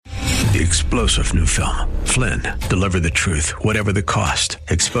The explosive new film, Flynn, deliver the truth, whatever the cost,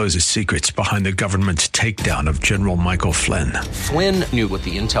 exposes secrets behind the government's takedown of General Michael Flynn. Flynn knew what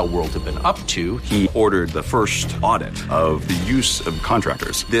the intel world had been up to. He ordered the first audit of the use of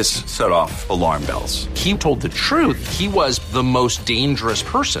contractors. This set off alarm bells. He told the truth. He was the most dangerous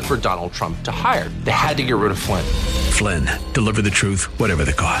person for Donald Trump to hire. They had to get rid of Flynn. Flynn, deliver the truth, whatever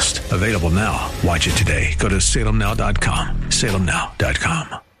the cost. Available now. Watch it today. Go to salemnow.com.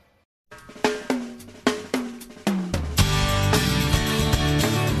 salemnow.com.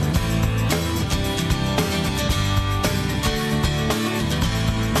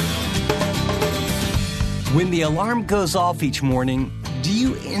 When the alarm goes off each morning, do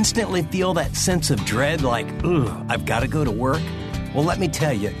you instantly feel that sense of dread like, ugh, I've got to go to work? Well, let me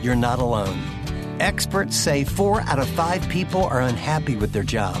tell you, you're not alone. Experts say 4 out of 5 people are unhappy with their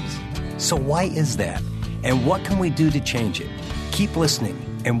jobs. So why is that? And what can we do to change it? Keep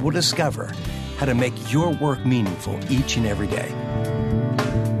listening, and we'll discover how to make your work meaningful each and every day.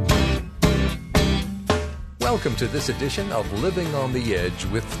 Welcome to this edition of Living on the Edge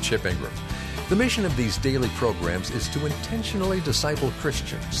with Chip Ingram. The mission of these daily programs is to intentionally disciple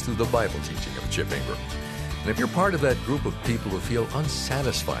Christians through the Bible teaching of Chip Ingram. And if you're part of that group of people who feel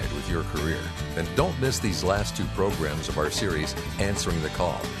unsatisfied with your career, then don't miss these last 2 programs of our series, Answering the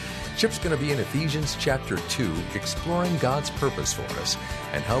Call. Chip's going to be in Ephesians chapter 2, exploring God's purpose for us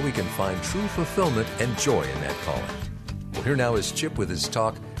and how we can find true fulfillment and joy in that calling. Well, here now is Chip with his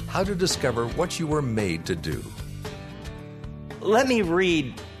talk, How to Discover What You Were Made to Do. Let me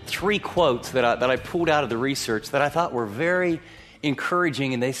read 3 quotes that I pulled out of the research that I thought were very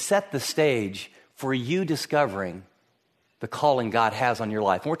encouraging, and they set the stage for you discovering the calling God has on your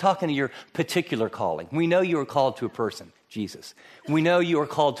life. And we're talking to your particular calling. We know you are called to a person, Jesus. We know you are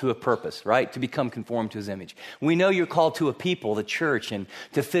called to a purpose, right? To become conformed to his image. We know you're called to a people, the church, and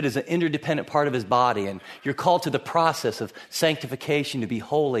to fit as an interdependent part of his body. And you're called to the process of sanctification to be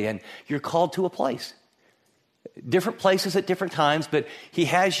holy. And you're called to a place. Different places at different times, but he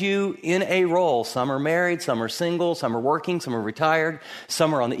has you in a role. Some are married, some are single, some are working, some are retired,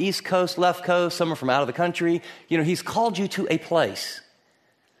 some are on the East Coast, left coast, some are from out of the country. You know, he's called you to a place.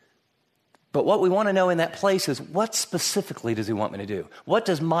 But what we want to know in that place is, what specifically does he want me to do? What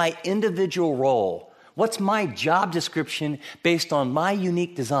does my individual role, what's my job description based on my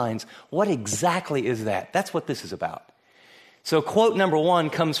unique designs? What exactly is that? That's what this is about. So quote number 1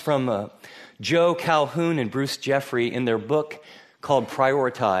 comes from Joe Calhoun and Bruce Jeffrey in their book called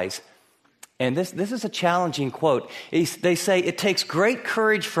Prioritize. And this is a challenging quote. They say, it takes great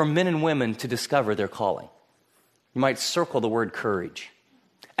courage for men and women to discover their calling. You might circle the word courage.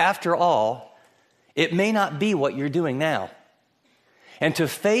 After all, it may not be what you're doing now. And to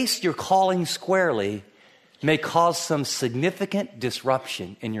face your calling squarely may cause some significant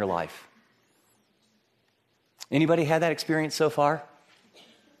disruption in your life. Anybody had that experience so far?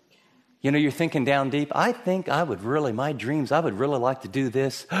 You know, you're thinking down deep, I think my dreams, I would really like to do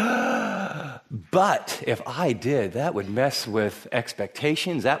this. But if I did, that would mess with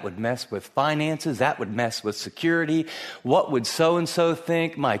expectations, that would mess with finances, that would mess with security. What would so-and-so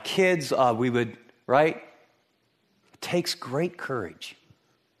think? My kids, right? It takes great courage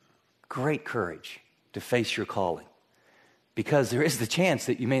to face your calling, because there is the chance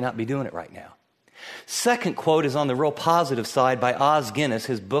that you may not be doing it right now. Second quote is on the real positive side by Os Guinness,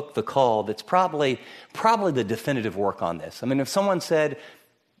 his book, The Call, that's probably the definitive work on this. I mean, if someone said,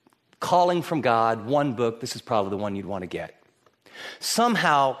 calling from God, one book, this is probably the one you'd want to get.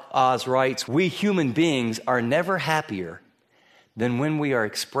 Somehow, Oz writes, we human beings are never happier than when we are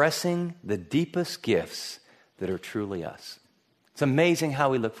expressing the deepest gifts that are truly us. It's amazing how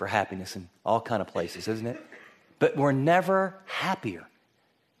we look for happiness in all kind of places, isn't it? But we're never happier.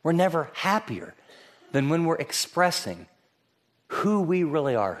 We're never happier than when we're expressing who we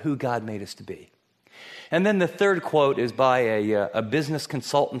really are, who God made us to be. And then the third quote is by a business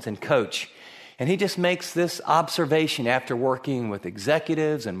consultant and coach. And he just makes this observation after working with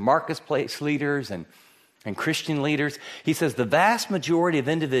executives and marketplace leaders and Christian leaders. He says, the vast majority of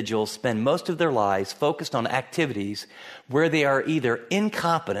individuals spend most of their lives focused on activities where they are either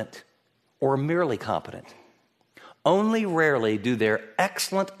incompetent or merely competent. Only rarely do their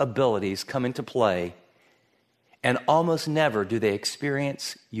excellent abilities come into play, and almost never do they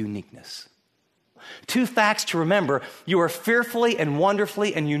experience uniqueness. 2 facts to remember: you are fearfully and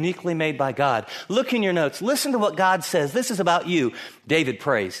wonderfully and uniquely made by God. Look in your notes. Listen to what God says. This is about you. David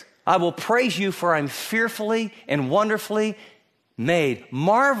prays, I will praise you, for I'm fearfully and wonderfully made.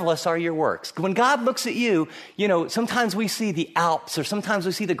 Marvelous are your works. When God looks at you, sometimes we see the Alps, or sometimes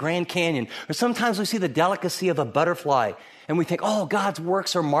we see the Grand Canyon, or sometimes we see the delicacy of a butterfly, and we think, oh, God's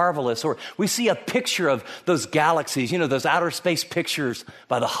works are marvelous. Or we see a picture of those galaxies, those outer space pictures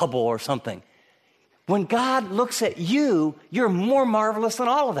by the Hubble or something. When God looks at you, you're more marvelous than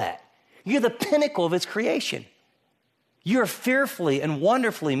all of that. You're the pinnacle of his creation. You're fearfully and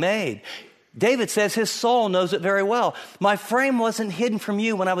wonderfully made. David says his soul knows it very well. My frame wasn't hidden from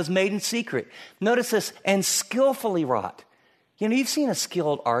you when I was made in secret. Notice this, and skillfully wrought. You've seen a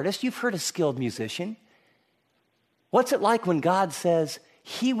skilled artist. You've heard a skilled musician. What's it like when God says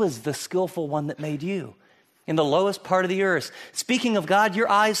he was the skillful one that made you in the lowest part of the earth? Speaking of God,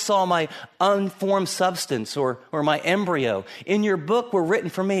 your eyes saw my unformed substance or my embryo. In your book were written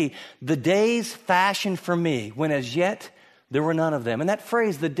for me the days fashioned for me, when as yet there were none of them. And that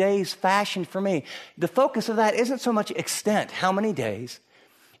phrase, the days fashioned for me, the focus of that isn't so much extent, how many days,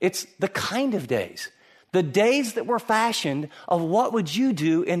 it's the kind of days. The days that were fashioned of what would you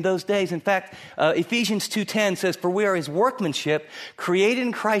do in those days. In fact, Ephesians 2:10 says, for we are his workmanship, created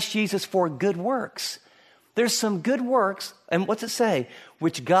in Christ Jesus for good works. There's some good works, and what's it say?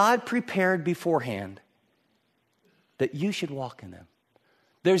 Which God prepared beforehand that you should walk in them.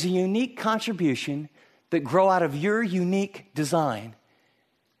 There's a unique contribution that grow out of your unique design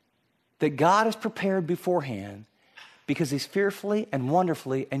that God has prepared beforehand because he's fearfully and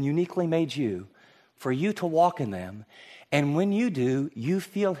wonderfully and uniquely made you for you to walk in them. And when you do, you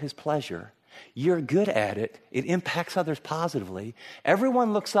feel his pleasure. You're good at it. It impacts others positively.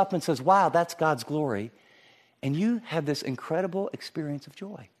 Everyone looks up and says, wow, that's God's glory. And you have this incredible experience of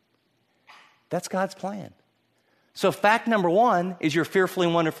joy. That's God's plan. So fact number one is you're fearfully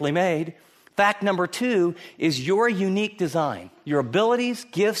and wonderfully made. Fact number two is your unique design. Your abilities,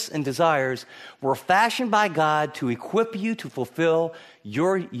 gifts, and desires were fashioned by God to equip you to fulfill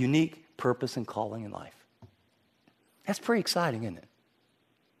your unique purpose and calling in life. That's pretty exciting, isn't it?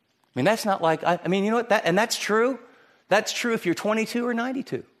 I mean, that's not like, you know what, and that's true. That's true if you're 22 or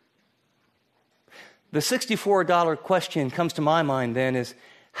 92. The $64 question comes to my mind then is,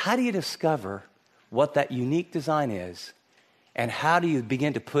 how do you discover what that unique design is, and how do you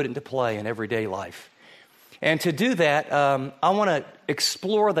begin to put it into play in everyday life? And to do that, I want to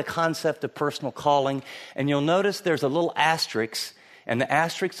explore the concept of personal calling, and you'll notice there's a little asterisk, and the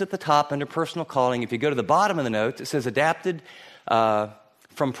asterisk at the top under personal calling. If you go to the bottom of the notes, it says adapted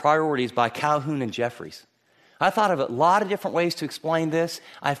from Priorities by Calhoun and Jeffries. I thought of a lot of different ways to explain this.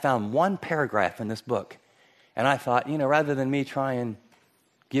 I found one paragraph in this book, and I thought, rather than me try and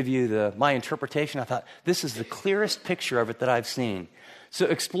give you my interpretation, I thought this is the clearest picture of it that I've seen. So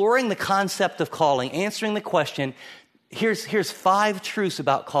exploring the concept of calling, answering the question, here's 5 truths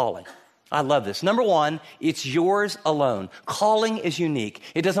about calling. I love this. Number 1, it's yours alone. Calling is unique.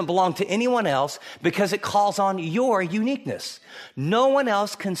 It doesn't belong to anyone else because it calls on your uniqueness. No one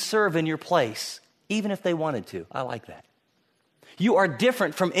else can serve in your place, even if they wanted to. I like that. You are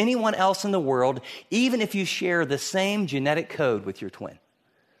different from anyone else in the world, even if you share the same genetic code with your twin.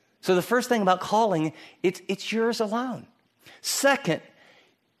 So the first thing about calling, it's yours alone. Second,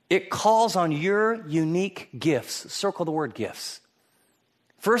 it calls on your unique gifts. Circle the word gifts.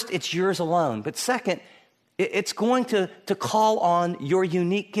 First, it's yours alone. But second, it's going to call on your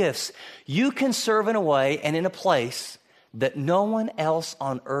unique gifts. You can serve in a way and in a place that no one else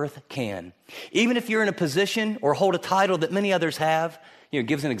on earth can. Even if you're in a position or hold a title that many others have,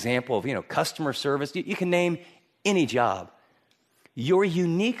 gives an example of, customer service. You can name any job. Your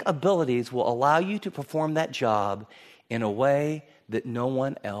unique abilities will allow you to perform that job in a way that no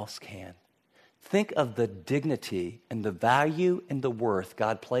one else can. Think of the dignity and the value and the worth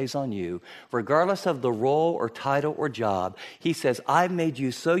God plays on you, regardless of the role or title or job. He says, I've made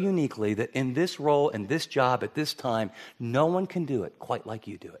you so uniquely that in this role and this job at this time, no one can do it quite like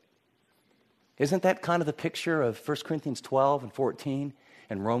you do it. Isn't that kind of the picture of 1 Corinthians 12 and 14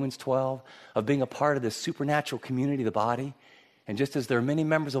 and Romans 12 of being a part of this supernatural community, the body? And just as there are many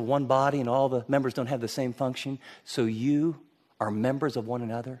members of one body and all the members don't have the same function, so you are members of one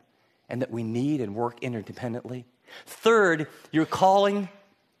another, and that we need and work interdependently. Third, your calling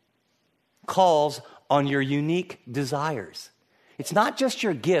calls on your unique desires. It's not just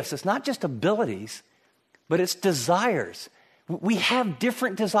your gifts, it's not just abilities, but it's desires. We have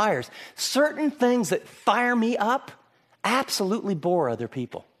different desires. Certain things that fire me up absolutely bore other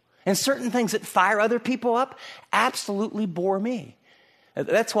people. And certain things that fire other people up absolutely bore me.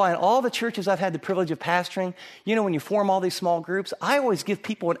 That's why in all the churches I've had the privilege of pastoring, when you form all these small groups, I always give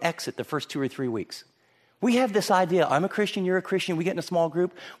people an exit the first 2 or 3 weeks. We have this idea, I'm a Christian, you're a Christian, we get in a small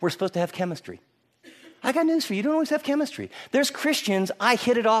group, we're supposed to have chemistry. I got news for you. You don't always have chemistry. There's Christians I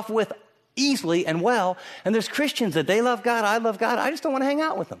hit it off with easily and well, and there's Christians that they love God, I love God. I just don't want to hang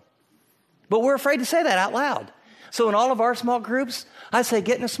out with them. But we're afraid to say that out loud. So in all of our small groups, I say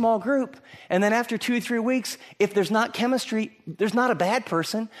get in a small group, and then after 2 or 3 weeks, if there's not chemistry, there's not a bad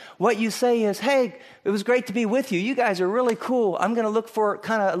person. What you say is, hey, it was great to be with you. You guys are really cool. I'm going to look for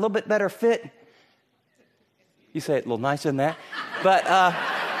kind of a little bit better fit. You say it a little nicer than that. But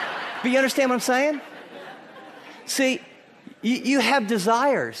you understand what I'm saying? See, you have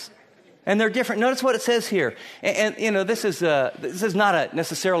desires. And they're different. Notice what it says here. And you know, this is not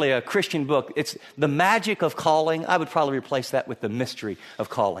necessarily a Christian book. It's The Magic of Calling. I would probably replace that with The Mystery of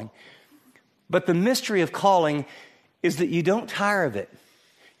Calling. But the mystery of calling is that you don't tire of it.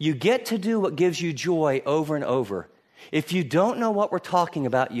 You get to do what gives you joy over and over. If you don't know what we're talking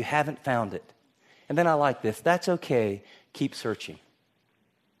about, you haven't found it. And then I like this. That's okay. Keep searching.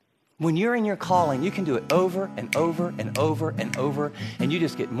 When you're in your calling, you can do it over and over and over and over, and you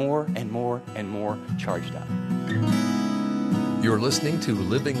just get more and more and more charged up. You're listening to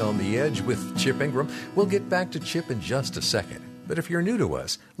Living on the Edge with Chip Ingram. We'll get back to Chip in just a second. But if you're new to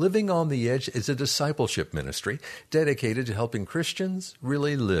us, Living on the Edge is a discipleship ministry dedicated to helping Christians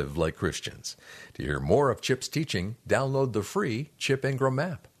really live like Christians. To hear more of Chip's teaching, download the free Chip Ingram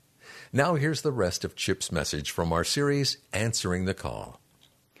app. Now here's the rest of Chip's message from our series, Answering the Call.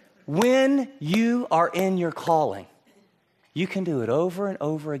 When you are in your calling, you can do it over and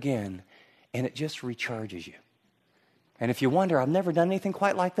over again, and it just recharges you. And if you wonder, I've never done anything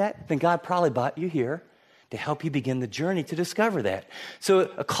quite like that, then God probably brought you here to help you begin the journey to discover that.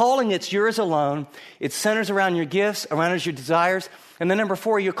 So a calling that's yours alone, it centers around your gifts, around your desires. And then number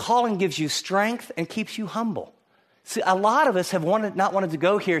 4, your calling gives you strength and keeps you humble. See, a lot of us have not wanted to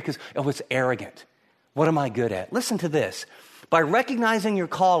go here because, it's arrogant. What am I good at? Listen to this. By recognizing your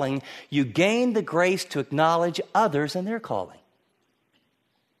calling, you gain the grace to acknowledge others and their calling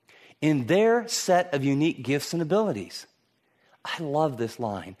in their set of unique gifts and abilities. I love this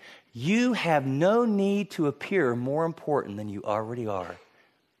line. You have no need to appear more important than you already are.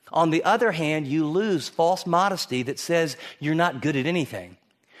 On the other hand, you lose false modesty that says you're not good at anything.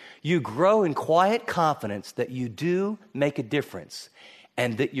 You grow in quiet confidence that you do make a difference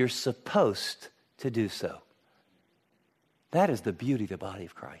and that you're supposed to do so. That is the beauty of the body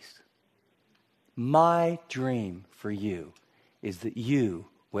of Christ. My dream for you is that you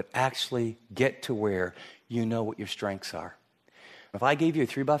would actually get to where you know what your strengths are. If I gave you a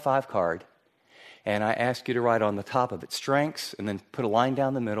 3x5 card and I asked you to write on the top of it strengths and then put a line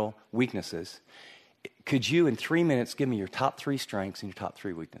down the middle, weaknesses, could you in 3 minutes give me your top 3 strengths and your top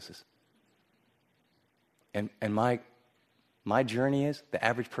 3 weaknesses? And my journey is the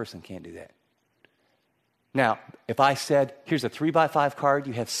average person can't do that. Now, if I said, here's a 3x5 card,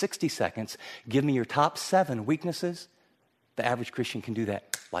 you have 60 seconds, give me your top 7 weaknesses, the average Christian can do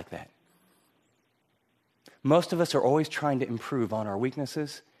that like that. Most of us are always trying to improve on our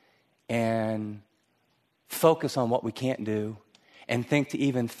weaknesses and focus on what we can't do and think to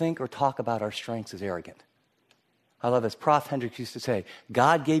even think or talk about our strengths is arrogant. I love as Prof. Hendricks used to say,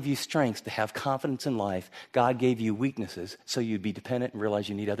 God gave you strengths to have confidence in life. God gave you weaknesses so you'd be dependent and realize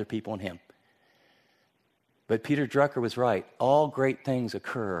you need other people and Him. But Peter Drucker was right. All great things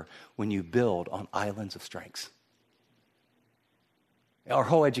occur when you build on islands of strengths. Our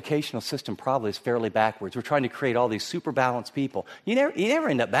whole educational system probably is fairly backwards. We're trying to create all these super balanced people. You never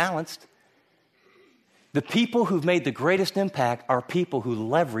end up balanced. The people who've made the greatest impact are people who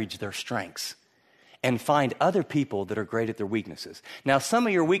leverage their strengths and find other people that are great at their weaknesses. Now, some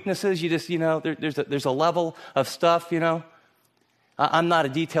of your weaknesses, you just, there's a level of stuff, I'm not a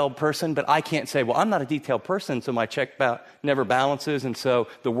detailed person, but I can't say, well, I'm not a detailed person, so my check never balances, and so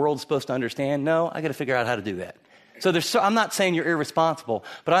the world's supposed to understand. No, I got to figure out how to do that. So I'm not saying you're irresponsible,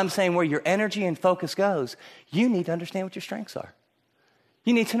 but I'm saying where your energy and focus goes, you need to understand what your strengths are.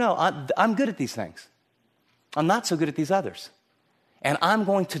 You need to know, I'm good at these things. I'm not so good at these others. And I'm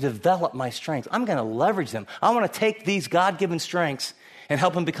going to develop my strengths. I'm going to leverage them. I want to take these God-given strengths and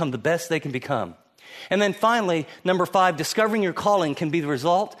help them become the best they can become. And then finally, number 5, discovering your calling can be the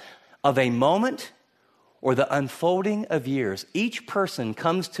result of a moment or the unfolding of years. Each person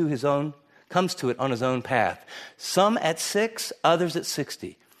comes to it on his own path. Some at 6, others at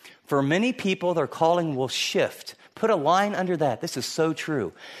 60. For many people, their calling will shift. Put a line under that. This is so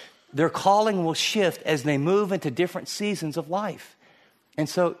true. Their calling will shift as they move into different seasons of life. And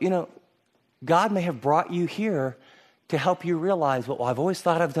so, God may have brought you here to help you realize, well, I've always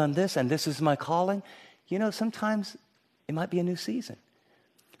thought I've done this, and this is my calling. Sometimes it might be a new season.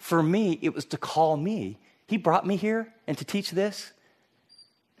 For me, it was to call me. He brought me here and to teach this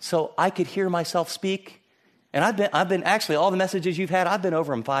so I could hear myself speak. And I've been actually, all the messages you've had, I've been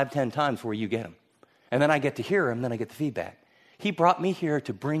over them 5-10 times where you get them. And then I get to hear them, then I get the feedback. He brought me here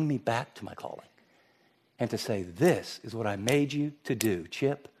to bring me back to my calling and to say, this is what I made you to do.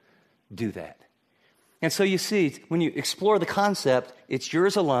 Chip, do that. And so you see, when you explore the concept, it's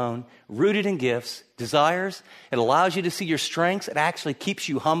yours alone, rooted in gifts, desires. It allows you to see your strengths. It actually keeps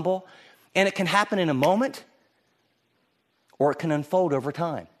you humble. And it can happen in a moment, or it can unfold over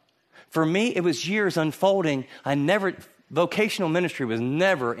time. For me, it was years unfolding. Vocational ministry was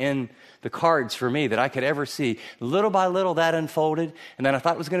never in the cards for me that I could ever see. Little by little, that unfolded. And then I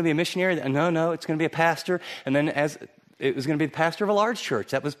thought it was going to be a missionary. No, it's going to be a pastor. And then as it was going to be the pastor of a large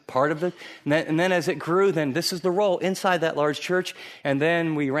church. That was part of the, and then as it grew, then this is the role inside that large church. And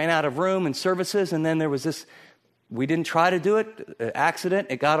then we ran out of room and services. And then there was this, we didn't try to do it, accident.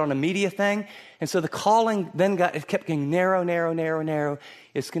 It got on a media thing. And so the calling then it kept getting narrow.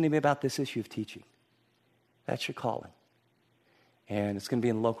 It's going to be about this issue of teaching. That's your calling. And it's going to be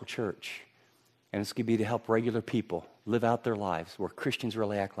in the local church. And it's going to be to help regular people live out their lives where Christians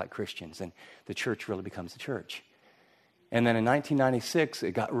really act like Christians and the church really becomes the church. And then in 1996,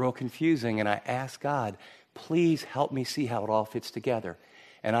 it got real confusing, and I asked God, please help me see how it all fits together.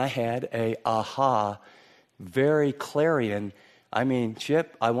 And I had a very clarion,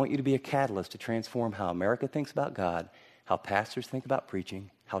 Chip, I want you to be a catalyst to transform how America thinks about God, how pastors think about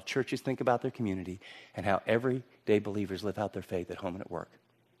preaching, how churches think about their community, and how everyday believers live out their faith at home and at work.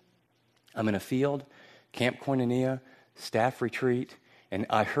 I'm in a field, Camp Koinonia, staff retreat, and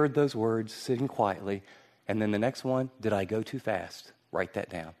I heard those words sitting quietly, and then the next one, did I go too fast? Write that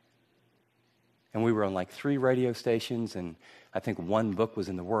down. And we were on like 3 radio stations, and I think 1 book was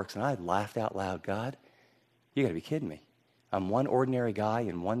in the works, and I laughed out loud, God, you got to be kidding me. I'm one ordinary guy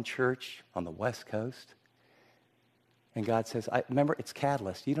in one church on the West Coast. And God says, remember, it's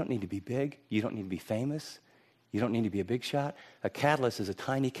catalyst. You don't need to be big. You don't need to be famous. You don't need to be a big shot. A catalyst is a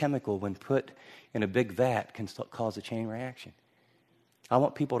tiny chemical when put in a big vat can cause a chain reaction. I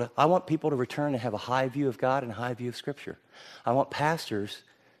want people to return and have a high view of God and a high view of Scripture. I want pastors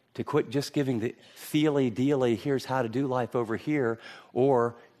to quit just giving the feely-dealy, here's how to do life over here,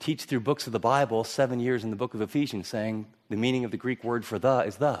 or teach through books of the Bible 7 years in the book of Ephesians saying the meaning of the Greek word for the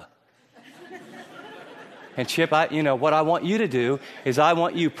is the. And Chip, what I want you to do is I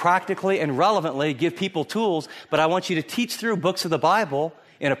want you practically and relevantly give people tools, but I want you to teach through books of the Bible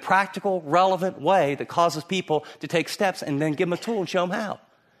in a practical, relevant way that causes people to take steps and then give them a tool and show them how.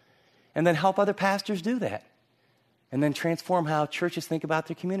 And then help other pastors do that. And then transform how churches think about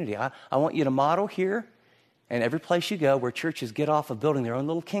their community. I want you to model here and every place you go where churches get off of building their own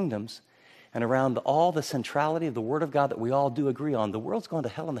little kingdoms and around all the centrality of the Word of God that we all do agree on. The world's going to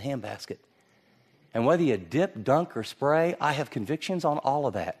hell in the handbasket. And whether you dip, dunk, or spray, I have convictions on all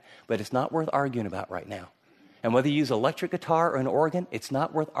of that. But it's not worth arguing about right now. And whether you use electric guitar or an organ, it's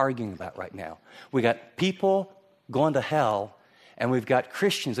not worth arguing about right now. We got people going to hell, and we've got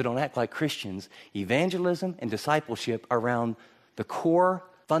Christians that don't act like Christians. Evangelism and discipleship around the core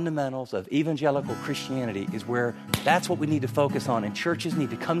fundamentals of evangelical Christianity is where that's what we need to focus on. And churches need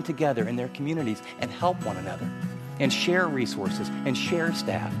to come together in their communities and help one another and share resources and share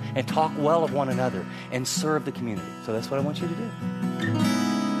staff and talk well of one another and serve the community. So that's what I want you to do.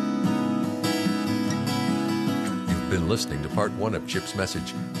 You've been listening to part 1 of Chip's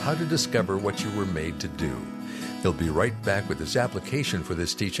message, How to Discover What You Were Made to Do. He'll be right back with his application for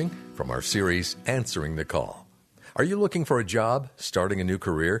this teaching from our series, Answering the Call. Are you looking for a job, starting a new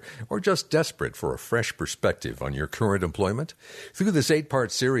career, or just desperate for a fresh perspective on your current employment? Through this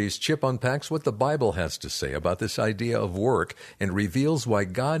 8-part series, Chip unpacks what the Bible has to say about this idea of work and reveals why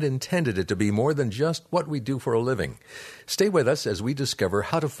God intended it to be more than just what we do for a living. Stay with us as we discover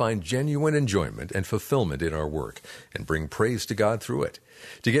how to find genuine enjoyment and fulfillment in our work and bring praise to God through it.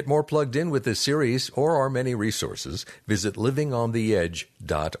 To get more plugged in with this series or our many resources, visit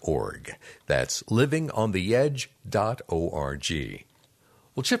livingontheedge.org. That's livingontheedge.org.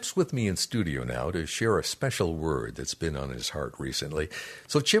 Well, Chip's with me in studio now to share a special word that's been on his heart recently.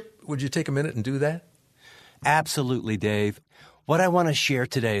 So, Chip, would you take a minute and do that? Absolutely, Dave. What I want to share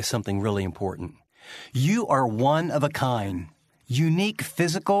today is something really important. You are one of a kind, unique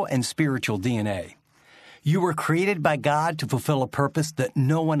physical and spiritual DNA. You were created by God to fulfill a purpose that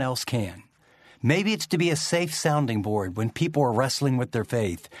no one else can. Maybe it's to be a safe sounding board when people are wrestling with their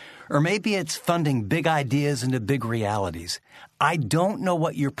faith. Or maybe it's funding big ideas into big realities. I don't know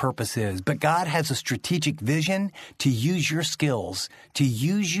what your purpose is, but God has a strategic vision to use your skills, to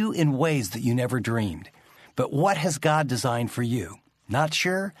use you in ways that you never dreamed. But what has God designed for you? Not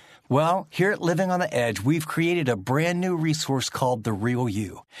sure? Well, here at Living on the Edge, we've created a brand new resource called The Real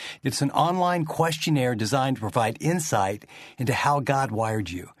You. It's an online questionnaire designed to provide insight into how God wired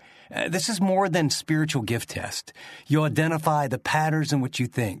you. This is more than spiritual gift test. You'll identify the patterns in which you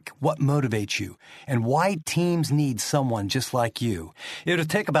think, what motivates you, and why teams need someone just like you. It'll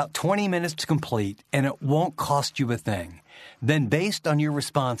take about 20 minutes to complete, and it won't cost you a thing. Then, based on your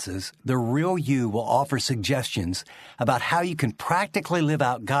responses, The Real You will offer suggestions about how you can practically live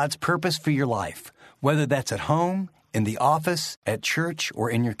out God's purpose for your life, whether that's at home, in the office, at church, or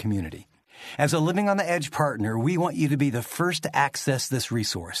in your community. As a Living on the Edge partner, we want you to be the first to access this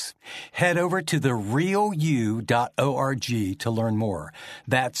resource. Head over to therealyou.org to learn more.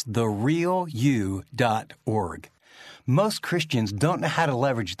 That's therealyou.org. Most Christians don't know how to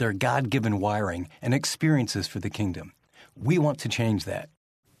leverage their God-given wiring and experiences for the kingdom. We want to change that.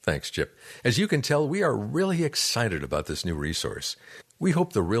 Thanks, Chip. As you can tell, we are really excited about this new resource. We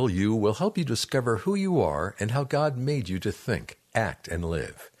hope The Real You will help you discover who you are and how God made you to think, act, and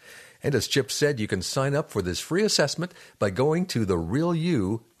live. And as Chip said, you can sign up for this free assessment by going to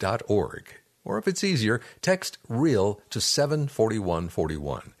therealyou.org. Or if it's easier, text REAL to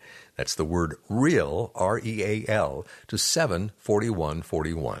 74141. That's the word REAL, R-E-A-L, to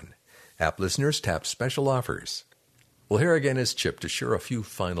 74141. App listeners tap special offers. Well, here again is Chip to share a few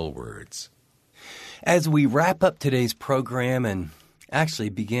final words. As we wrap up today's program and actually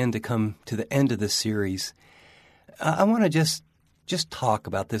begin to come to the end of this series, I want to just talk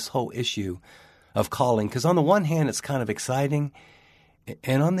about this whole issue of calling, because on the one hand, it's kind of exciting,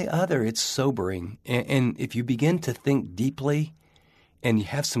 and on the other, it's sobering. And if you begin to think deeply and you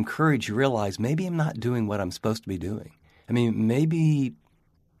have some courage, you realize maybe I'm not doing what I'm supposed to be doing. I mean, maybe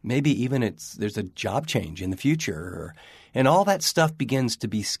even there's a job change in the future, and all that stuff begins to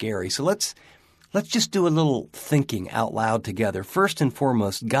be scary. So let's just do a little thinking out loud together. First and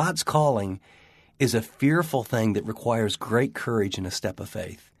foremost, God's calling is a fearful thing that requires great courage and a step of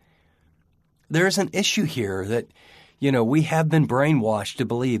faith. There's an issue here that, we have been brainwashed to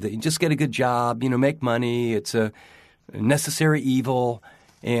believe that you just get a good job, make money, it's a necessary evil,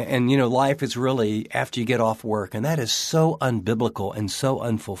 and life is really after you get off work, and that is so unbiblical and so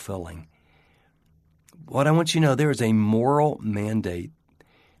unfulfilling. What I want you to know, there is a moral mandate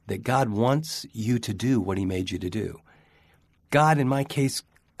that God wants you to do what He made you to do. God, in my case,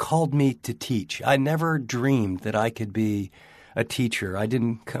 called me to teach. I never dreamed that I could be a teacher. I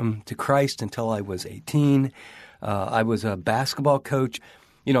didn't come to Christ until I was 18. I was a basketball coach.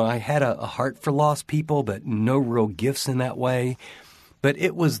 I had a heart for lost people, but no real gifts in that way. But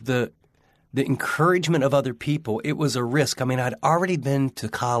it was the encouragement of other people. It was a risk. I mean, I'd already been to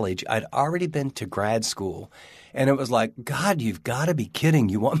college. I'd already been to grad school. And it was like, God, you've got to be kidding.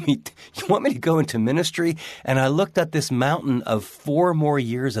 You want me to go into ministry? And I looked at this mountain of 4 more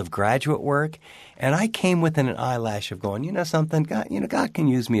years of graduate work, and I came within an eyelash of going, something, God can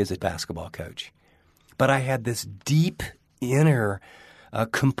use me as a basketball coach. But I had this deep inner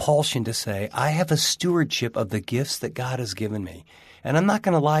compulsion to say, I have a stewardship of the gifts that God has given me. And I'm not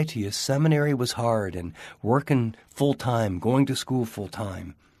going to lie to you, seminary was hard and working full-time, going to school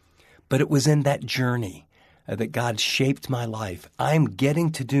full-time. But it was in that journey that God shaped my life. I'm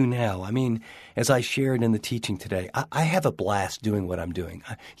getting to do now. I mean, as I shared in the teaching today, I have a blast doing what I'm doing.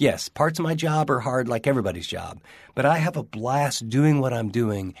 Yes, parts of my job are hard like everybody's job, but I have a blast doing what I'm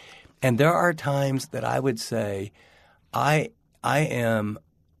doing. And there are times that I would say I am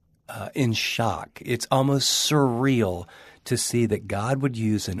in shock. It's almost surreal to see that God would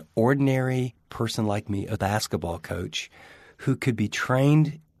use an ordinary person like me, a basketball coach, who could be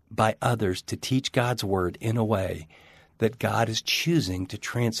trained by others to teach God's Word in a way that God is choosing to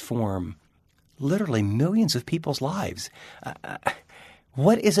transform literally millions of people's lives.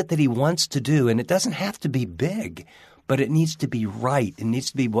 What is it that He wants to do? And it doesn't have to be big, but it needs to be right. It needs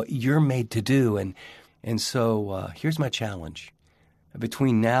to be what you're made to do. And so here's my challenge.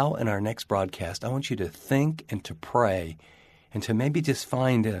 Between now and our next broadcast, I want you to think and to pray and to maybe just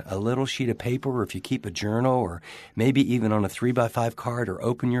find a little sheet of paper, or if you keep a journal, or maybe even on a 3x5 card, or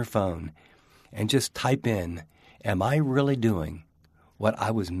open your phone and just type in, am I really doing what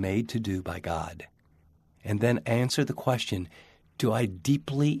I was made to do by God? And then answer the question, do I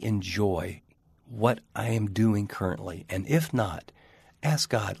deeply enjoy what I am doing currently? And if not, ask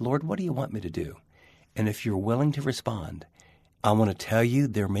God, Lord, what do you want me to do? And if you're willing to respond, I want to tell you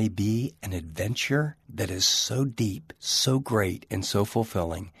there may be an adventure that is so deep, so great, and so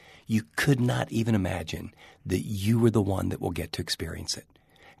fulfilling, you could not even imagine that you were the one that will get to experience it.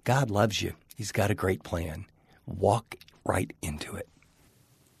 God loves you. He's got a great plan. Walk right into it.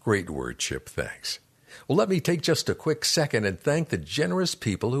 Great word, Chip. Thanks. Well, let me take just a quick second and thank the generous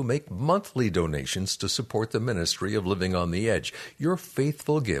people who make monthly donations to support the ministry of Living on the Edge. Your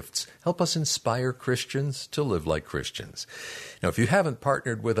faithful gifts help us inspire Christians to live like Christians. Now, if you haven't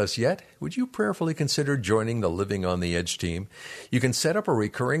partnered with us yet, would you prayerfully consider joining the Living on the Edge team? You can set up a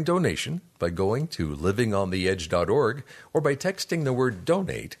recurring donation by going to livingontheedge.org or by texting the word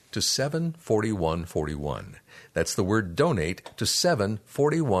donate to 74141. That's the word donate to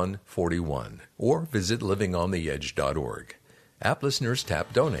 74141, or visit livingontheedge.org. App listeners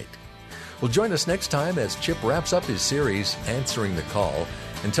tap donate. Well, join us next time as Chip wraps up his series, Answering the Call.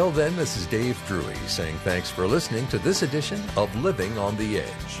 Until then, this is Dave Drury saying thanks for listening to this edition of Living on the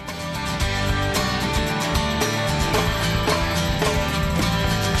Edge.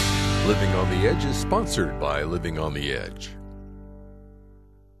 Living on the Edge is sponsored by Living on the Edge.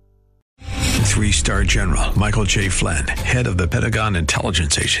 3-star General Michael J. Flynn, head of the Pentagon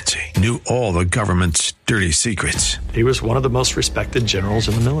Intelligence Agency, knew all the government's dirty secrets. He was one of the most respected generals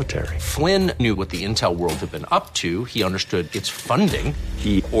in the military. Flynn knew what the intel world had been up to. He understood its funding.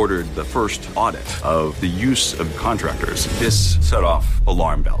 He ordered the first audit of the use of contractors. This set off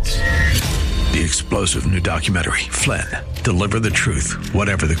alarm bells. The explosive new documentary, Flynn, Deliver the Truth,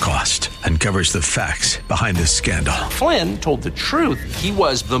 Whatever the Cost, uncovers the facts behind this scandal. Flynn told the truth. He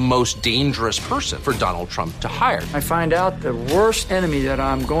was the most dangerous person for Donald Trump to hire. I find out the worst enemy that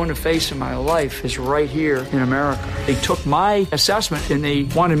I'm going to face in my life is right here in America. They took my assessment and they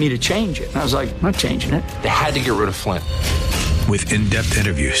wanted me to change it. And I was like, I'm not changing it. They had to get rid of Flynn. With in-depth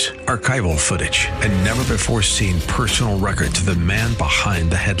interviews, archival footage, and never-before-seen personal records of the man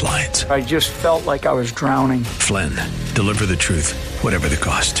behind the headlines. I just felt like I was drowning. Flynn, Deliver the Truth, Whatever the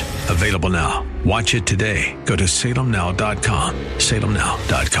Cost. Available now. Watch it today. Go to salemnow.com.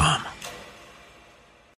 salemnow.com.